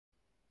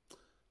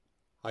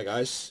Hi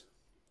guys,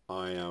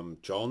 I am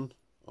John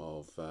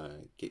of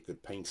Get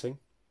Good Painting.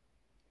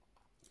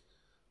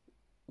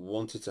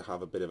 Wanted to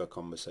have a bit of a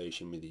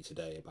conversation with you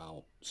today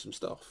about some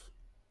stuff.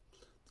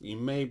 You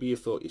maybe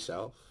have thought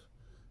yourself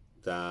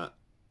that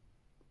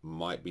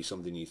might be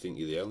something you think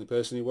you're the only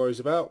person who worries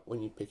about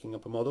when you're picking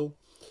up a model.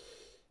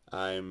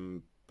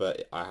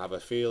 But I have a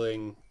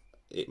feeling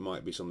it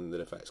might be something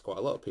that affects quite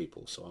a lot of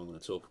people, so I'm going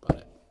to talk about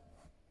it.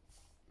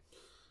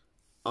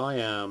 I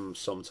am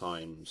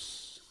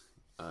sometimes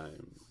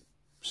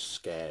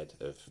scared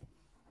of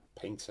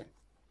painting.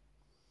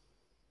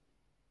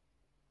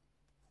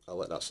 I'll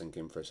let that sink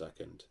in for a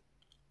second.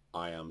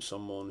 I am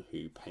someone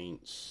who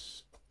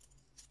paints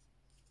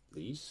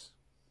these,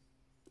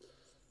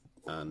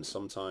 and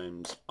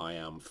sometimes I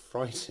am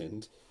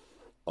frightened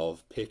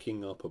of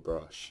picking up a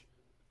brush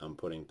and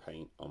putting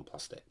paint on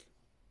plastic.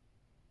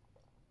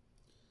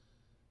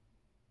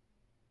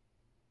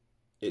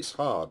 It's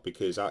hard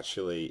because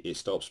actually it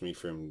stops me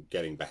from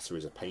getting better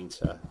as a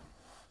painter,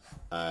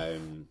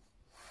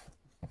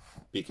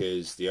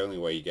 because the only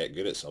way you get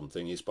good at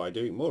something is by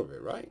doing more of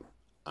it, right?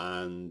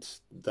 And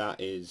that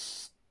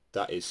is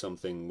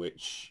something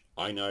which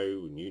I know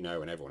and you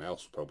know and everyone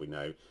else will probably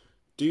know.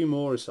 Do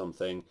more of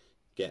something,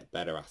 get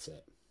better at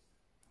it.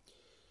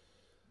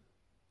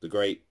 The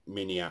great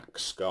Miniac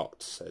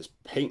Scott says,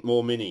 paint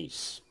more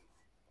minis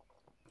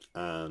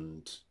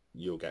and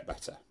you'll get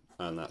better.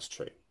 And that's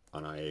true.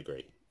 And I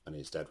agree. And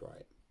he's dead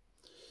right.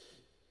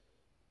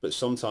 But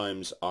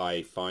sometimes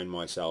I find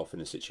myself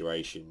in a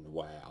situation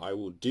where I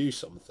will do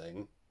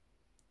something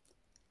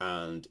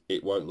and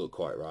it won't look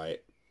quite right,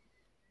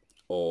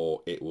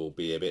 or it will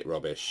be a bit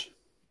rubbish,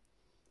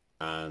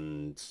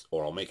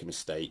 or I'll make a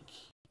mistake,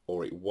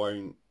 or it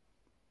won't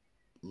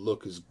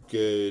look as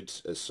good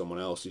as someone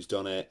else who's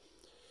done it,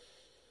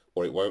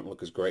 or it won't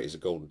look as great as a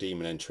Golden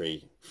Demon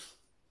entry,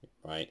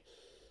 right?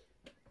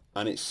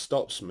 And it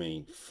stops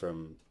me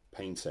from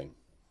painting.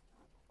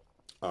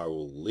 I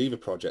will leave a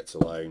project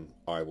alone.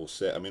 I will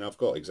sit. I mean, I've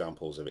got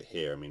examples of it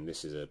here. I mean,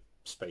 this is a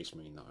Space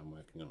Marine that I'm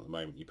working on at the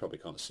moment. You probably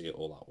can't see it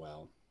all that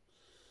well,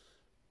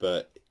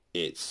 but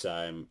it's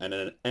an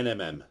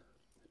NMM,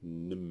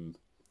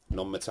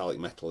 non-metallic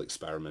metal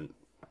experiment.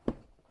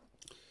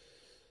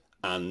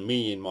 And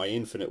me, in my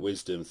infinite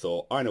wisdom,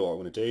 thought, I know what I'm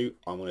going to do.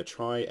 I'm going to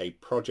try a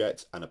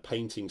project and a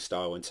painting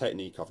style and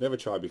technique I've never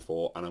tried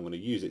before, and I'm going to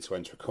use it to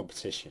enter a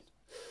competition.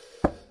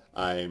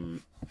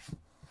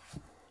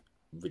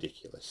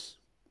 Ridiculous.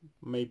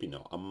 Maybe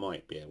not. I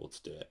might be able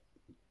to do it.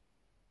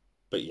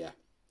 But yeah.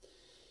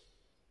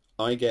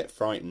 I get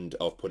frightened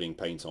of putting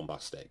paint on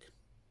plastic.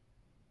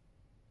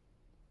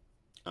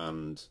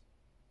 And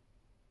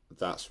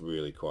that's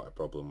really quite a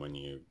problem when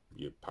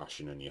your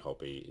passion and your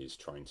hobby is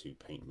trying to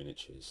paint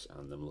miniatures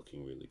and them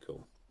looking really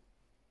cool.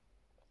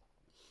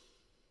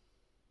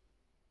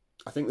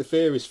 I think the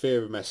fear is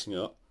fear of messing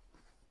up.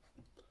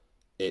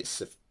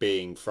 It's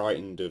being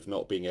frightened of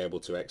not being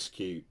able to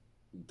execute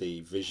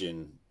the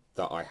vision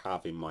that I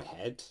have in my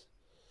head.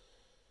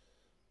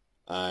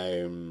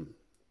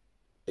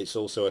 It's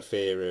also a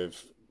fear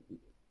of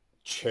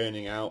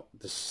churning out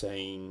the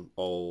same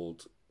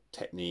old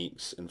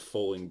techniques and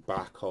falling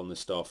back on the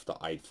stuff that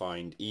I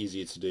find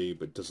easier to do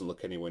but doesn't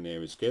look anywhere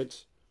near as good.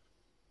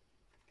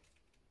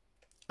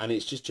 And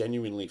it's just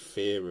genuinely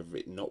fear of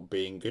it not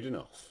being good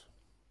enough.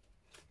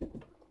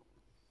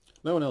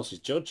 No one else is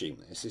judging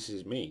this. This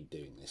is me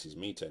doing this. This is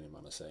me turning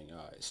around and saying,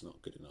 it's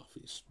not good enough.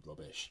 It's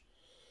rubbish.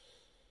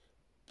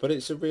 But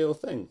it's a real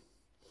thing.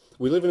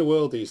 We live in a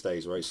world these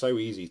days where it's so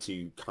easy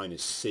to kind of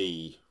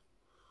see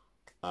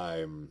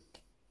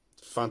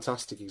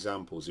fantastic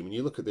examples. I mean,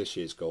 you look at this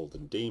year's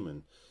Golden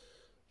Demon,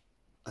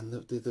 and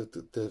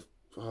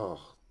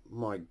oh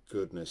my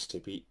goodness,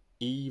 to be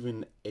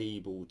even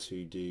able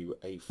to do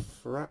a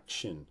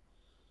fraction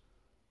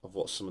of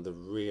what some of the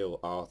real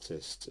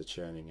artists are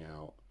churning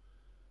out.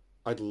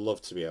 I'd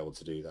love to be able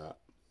to do that.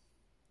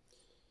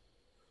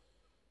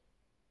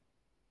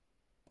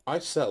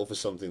 I'd settle for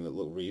something that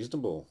looked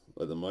reasonable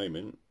at the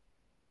moment.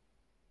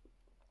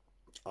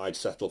 I'd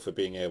settle for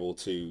being able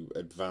to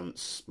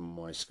advance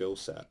my skill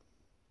set.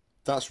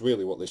 That's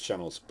really what this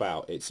channel's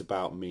about. It's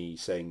about me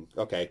saying,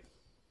 okay,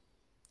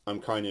 I'm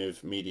kind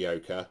of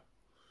mediocre.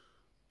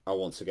 I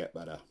want to get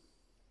better.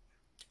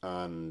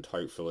 And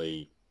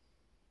hopefully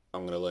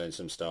I'm going to learn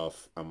some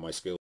stuff and my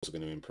skills are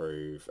going to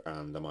improve,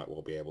 and I might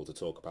well be able to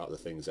talk about the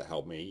things that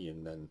help me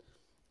and then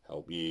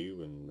help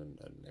you and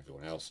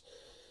everyone else.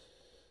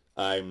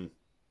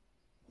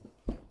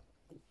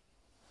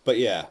 But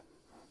yeah,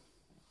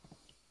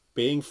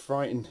 being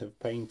frightened of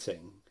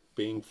painting,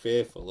 being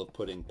fearful of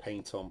putting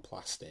paint on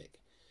plastic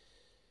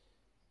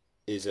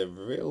is a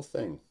real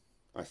thing,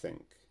 I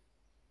think.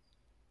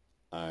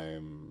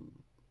 And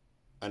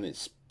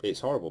it's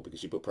horrible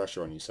because you put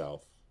pressure on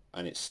yourself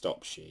and it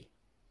stops you,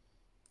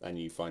 and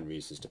you find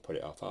reasons to put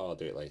it off. Oh, I'll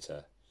do it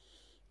later.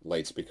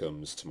 Later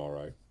becomes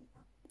tomorrow,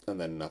 and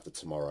then after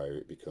tomorrow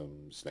it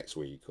becomes next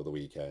week or the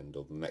weekend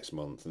or the next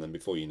month, and then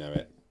before you know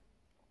it,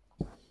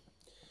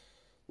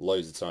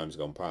 loads of time's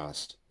gone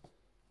past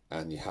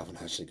and you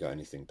haven't actually got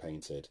anything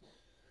painted.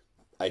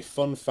 a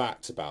fun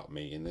fact about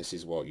me, and this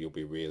is what you'll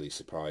be really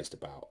surprised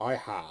about. I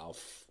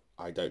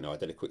don't know, I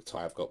did a quick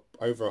tie. I've got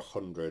over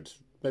 100,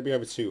 maybe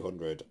over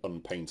 200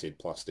 unpainted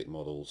plastic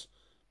models,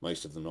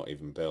 most of them not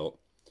even built.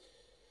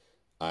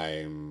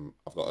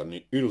 I've got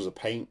oodles of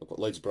paint, I've got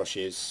loads of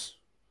brushes,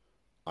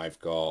 I've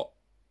got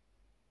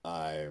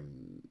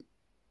um,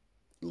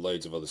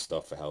 loads of other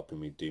stuff for helping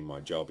me do my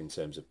job in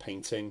terms of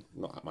painting.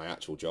 Not my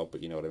actual job,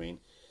 but you know what I mean.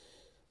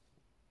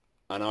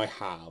 And I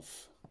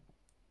have,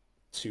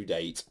 to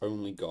date,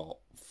 only got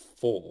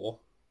four,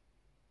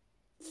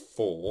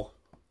 four,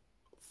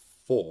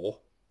 four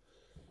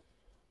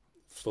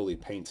fully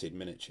painted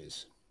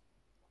miniatures.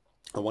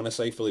 And when I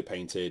say fully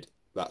painted,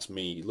 that's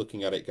me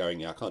looking at it going,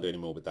 yeah, I can't do any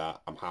more with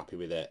that. I'm happy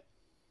with it.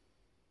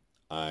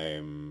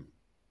 I've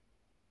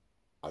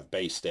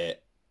based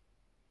it.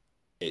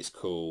 It's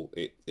cool.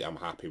 I'm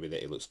happy with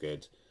it. It looks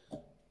good.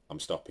 I'm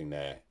stopping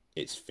there.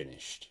 It's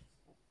finished.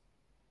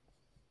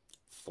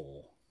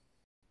 4.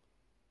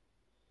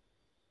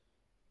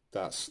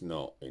 That's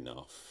not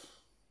enough.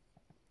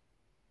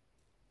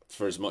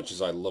 For as much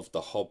as I love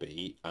the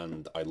hobby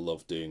and I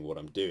love doing what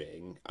I'm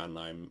doing and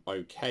I'm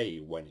okay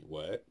when it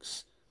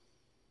works,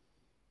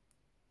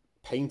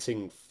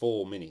 painting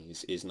 4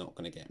 minis is not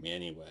going to get me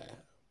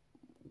anywhere.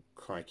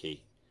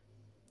 Crikey.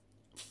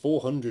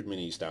 400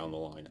 minis down the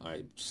line,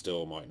 I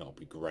still might not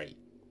be great.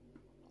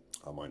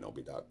 I might not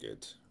be that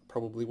good.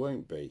 Probably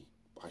won't be.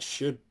 I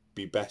should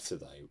be better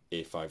though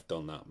if I've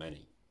done that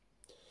many.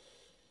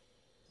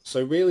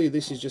 So really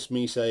this is just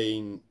me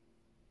saying,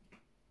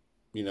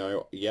 you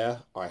know, yeah,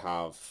 I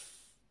have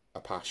a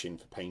passion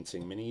for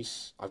painting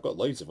minis. I've got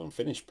loads of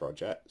unfinished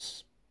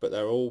projects, but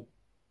they're all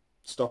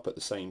stop at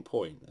the same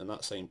point, and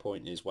that same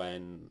point is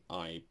when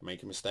I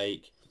make a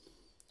mistake,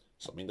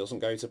 something doesn't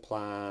go to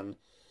plan,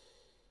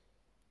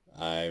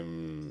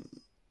 there's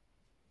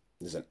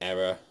an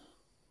error,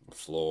 a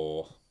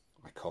flaw,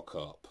 I cock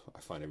up, I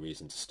find a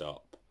reason to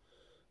stop,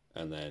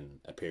 and then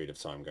a period of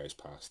time goes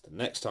past. The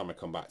next time I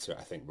come back to it,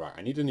 I think, right,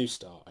 I need a new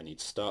start. I need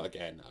to start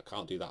again. I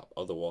can't do that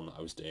other one that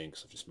I was doing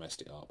because I've just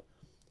messed it up.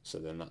 So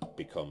then that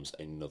becomes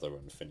another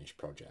unfinished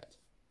project.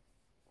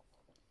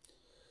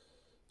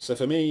 So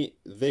for me,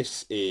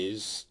 this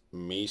is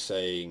me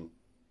saying,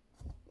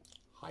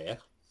 hiya.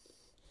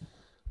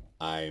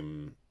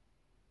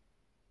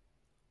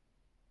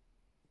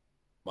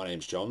 My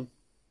name's John,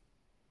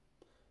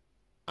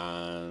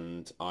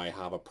 and I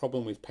have a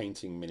problem with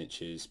painting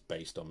miniatures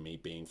based on me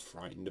being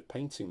frightened of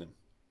painting them.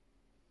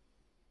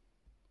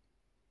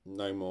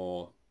 No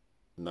more,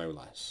 no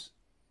less.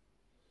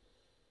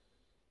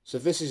 So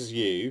if this is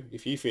you,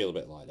 if you feel a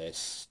bit like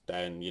this,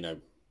 then, you know,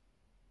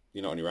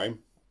 you're not on your own.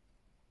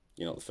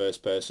 You're not the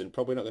first person,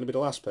 probably not going to be the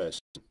last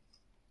person.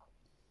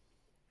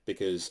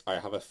 Because I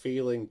have a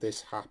feeling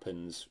this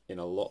happens in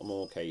a lot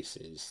more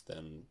cases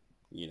than,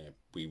 you know,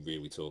 we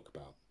really talk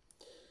about.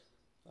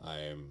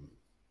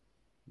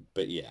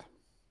 But yeah,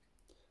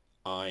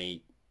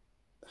 I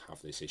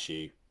have this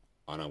issue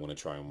and I want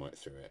to try and work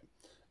through it.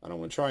 And I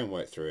want to try and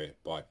work through it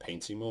by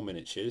painting more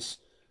miniatures.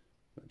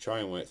 I'm going to try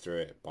and work through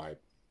it by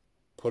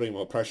putting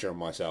more pressure on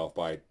myself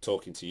by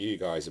talking to you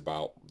guys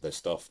about the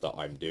stuff that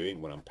I'm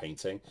doing when I'm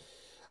painting.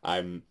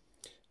 I'm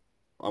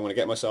going to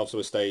get myself to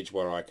a stage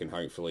where I can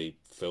hopefully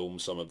film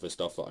some of the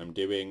stuff that I'm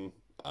doing,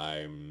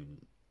 and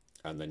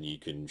then you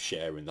can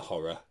share in the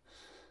horror.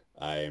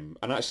 And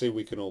actually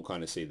we can all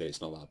kind of see that it's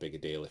not that big a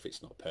deal if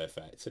it's not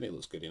perfect and it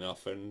looks good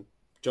enough, and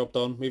job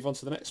done, move on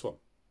to the next one.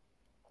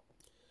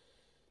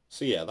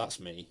 So yeah,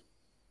 that's me.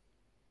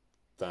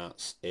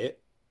 That's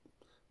it.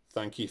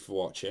 Thank you for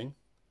watching.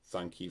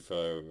 Thank you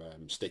for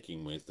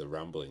sticking with the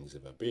ramblings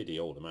of a beardy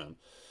older man.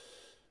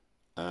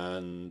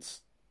 And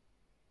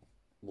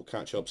we'll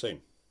catch up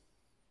soon.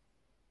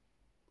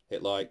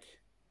 Hit like,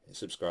 hit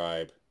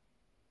subscribe,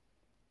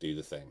 do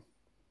the thing.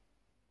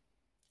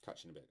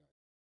 Catch you in a bit, guys.